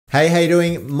Hey, how you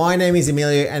doing? My name is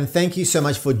Emilio and thank you so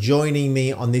much for joining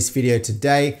me on this video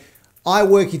today. I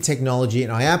work in technology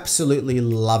and I absolutely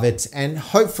love it, and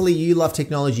hopefully you love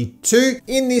technology too.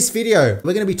 In this video,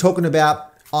 we're going to be talking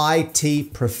about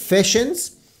IT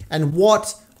professions and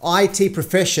what IT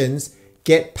professions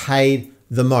get paid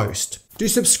the most. Do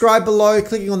subscribe below,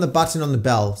 clicking on the button on the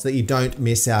bell so that you don't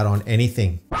miss out on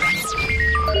anything.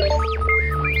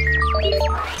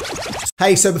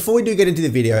 Hey, so before we do get into the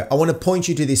video, I want to point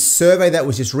you to this survey that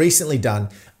was just recently done,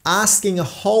 asking a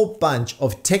whole bunch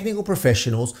of technical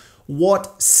professionals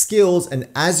what skills an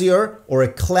Azure or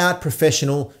a cloud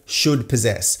professional should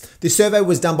possess. This survey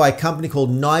was done by a company called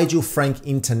Nigel Frank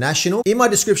International. In my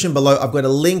description below, I've got a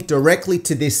link directly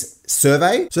to this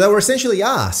survey. So they were essentially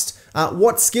asked,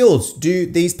 what skills do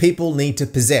these people need to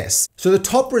possess? So the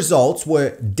top results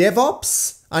were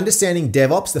DevOps, understanding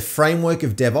DevOps, the framework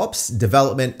of DevOps,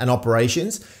 development and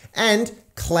operations, and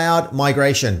cloud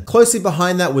migration. Closely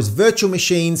behind that was virtual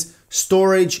machines,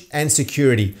 storage, and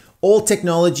security. All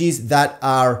technologies that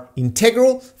are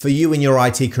integral for you in your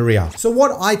IT career. So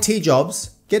what IT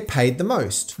jobs get paid the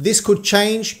most? This could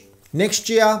change next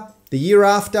year, the year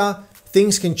after.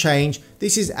 Things can change.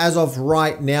 This is as of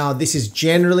right now. This is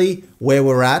generally where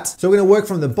we're at. So we're going to work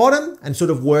from the bottom and sort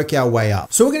of work our way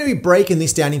up. So we're going to be breaking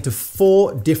this down into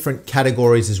 4 different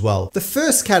categories as well. The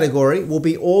first category will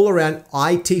be all around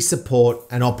IT support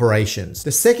and operations.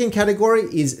 The second category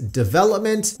is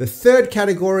development. The third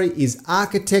category is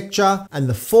architecture. And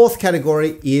the fourth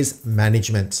category is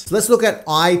management. So let's look at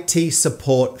IT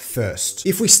support first.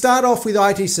 If we start off with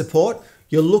IT support,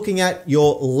 you're looking at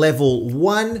your level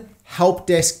 1 help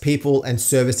desk people and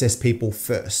service desk people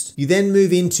first. You then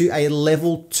move into a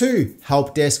level 2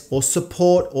 help desk or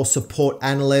support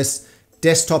analyst,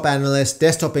 desktop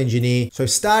engineer. So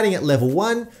starting at level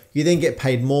 1, you then get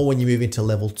paid more when you move into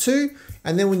level 2.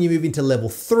 And then when you move into level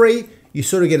 3, you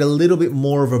sort of get a little bit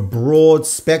more of a broad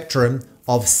spectrum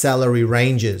of salary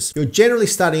ranges. You're generally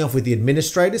starting off with the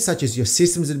administrators, such as your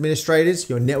systems administrators,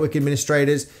 your network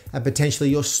administrators, and potentially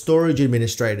your storage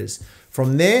administrators.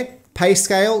 From there, pay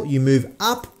scale, you move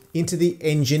up into the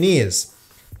engineers,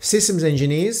 systems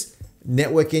engineers,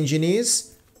 network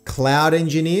engineers, cloud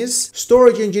engineers,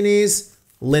 storage engineers,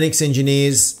 Linux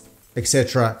engineers,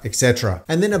 etc., etc.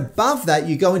 And then above that,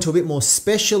 you go into a bit more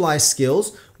specialized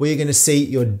skills where you're going to see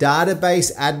your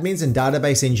database admins and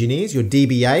database engineers, your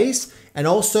DBAs, and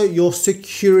also your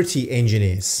security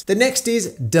engineers. The next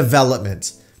is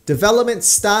development. Development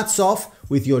starts off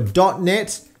with your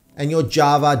 .NET and your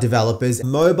Java developers,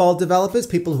 mobile developers,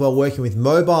 people who are working with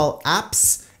mobile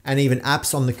apps and even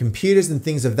apps on the computers and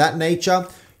things of that nature.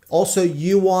 Also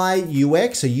UI,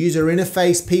 UX, so user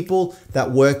interface people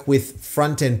that work with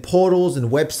front-end portals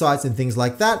and websites and things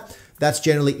like that. That's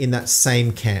generally in that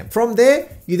same camp. From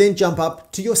there, you then jump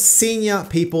up to your senior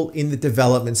people in the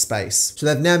development space. So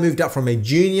they've now moved up from a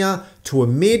junior to a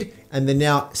mid, and they're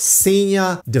now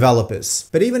senior developers.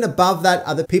 But even above that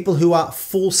are the people who are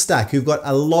full stack, who've got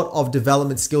a lot of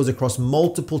development skills across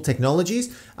multiple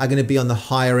technologies, are going to be on the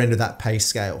higher end of that pay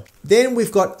scale. Then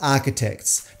we've got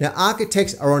architects. Now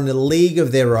architects are on a league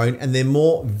of their own, and they're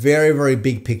more very, very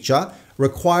big picture,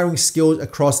 requiring skills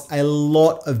across a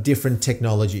lot of different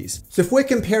technologies. So if we're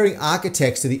comparing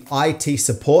architects to the IT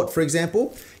support, for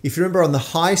example, if you remember on the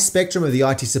high spectrum of the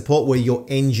IT support where your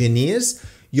engineers,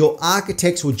 your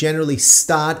architects will generally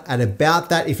start at about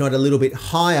that, if not a little bit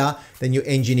higher than your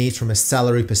engineers from a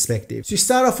salary perspective. So you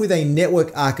start off with a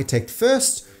network architect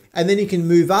first, and then you can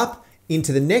move up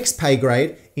into the next pay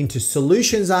grade into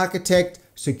solutions architect,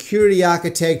 security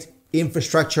architect,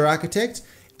 infrastructure architect.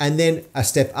 And then a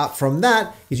step up from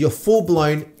that is your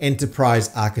full-blown enterprise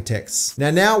architects.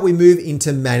 Now we move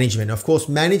into management. Of course,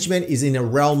 management is in a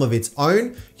realm of its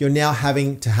own. You're now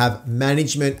having to have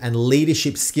management and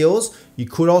leadership skills. You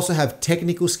could also have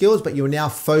technical skills, but you're now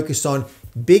focused on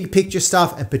big picture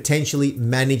stuff and potentially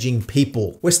managing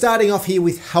people. We're starting off here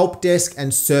with help desk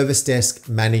and service desk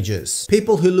managers.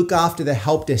 People who look after the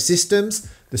help desk systems,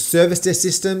 the service desk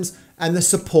systems, and the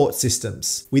support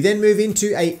systems. We then move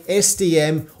into a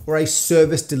SDM or a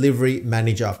service delivery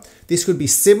manager. This could be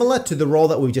similar to the role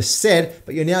that we just said,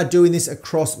 but you're now doing this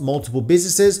across multiple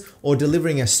businesses or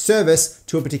delivering a service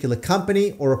to a particular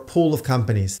company or a pool of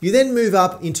companies. You then move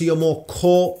up into your more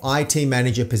core IT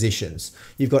manager positions.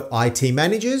 You've got IT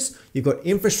managers, you've got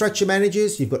infrastructure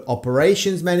managers, you've got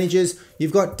operations managers,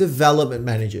 you've got development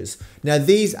managers. Now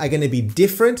these are going to be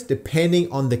different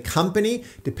depending on the company,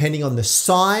 depending on the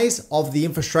size of the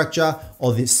infrastructure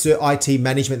or the IT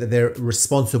management that they're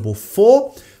responsible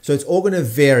for. So it's all going to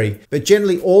vary, but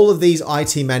generally all of these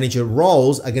IT manager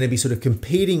roles are going to be sort of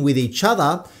competing with each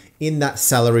other in that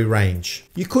salary range.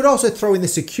 You could also throw in the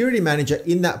security manager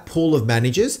in that pool of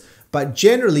managers, but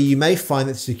generally you may find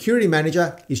that the security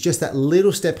manager is just that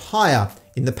little step higher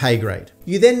in the pay grade.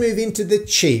 You then move into the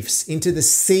chiefs, into the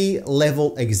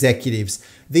C-level executives.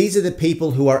 These are the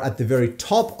people who are at the very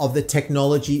top of the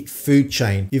technology food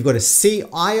chain. You've got a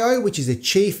CIO, which is a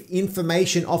Chief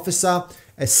Information Officer,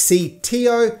 a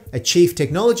CTO, a Chief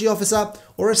Technology Officer,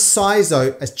 or a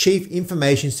CISO, a Chief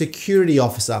Information Security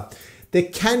Officer. There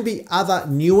can be other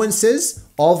nuances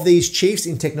of these chiefs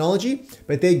in technology,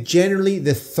 but they're generally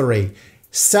the three.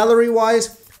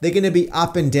 Salary-wise, they're going to be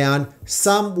up and down.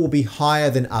 Some will be higher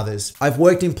than others. I've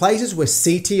worked in places where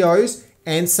CTOs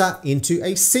answer into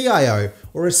a CIO,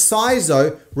 or a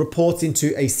CISO reports into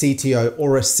a CTO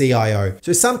or a CIO.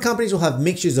 So some companies will have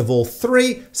mixtures of all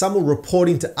three. Some will report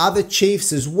into other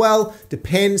chiefs as well.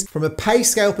 Depends. From a pay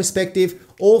scale perspective,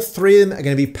 all three of them are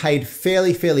going to be paid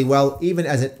fairly well, even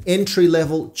as an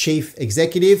entry-level chief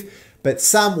executive, but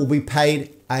some will be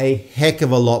paid a heck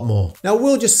of a lot more. Now,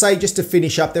 we'll just say, just to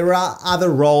finish up, there are other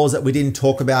roles that we didn't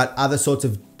talk about, other sorts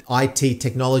of IT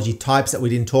technology types that we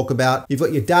didn't talk about. You've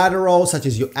got your data roles, such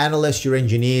as your analysts, your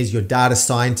engineers, your data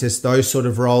scientists, those sort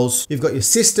of roles. You've got your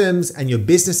systems and your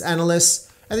business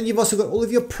analysts. And then you've also got all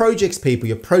of your projects people,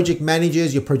 your project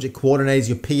managers, your project coordinators,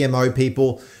 your PMO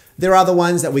people. There are other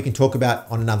ones that we can talk about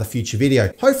on another future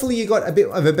video. Hopefully you got a bit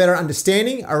of a better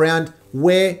understanding around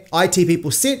where IT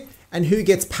people sit and who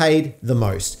gets paid the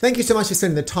most. Thank you so much for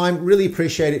spending the time. Really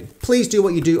appreciate it. Please do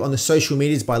what you do on the social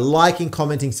medias by liking,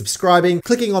 commenting, subscribing,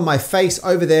 clicking on my face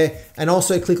over there, and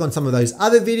also click on some of those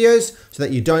other videos so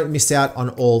that you don't miss out on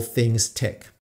all things tech.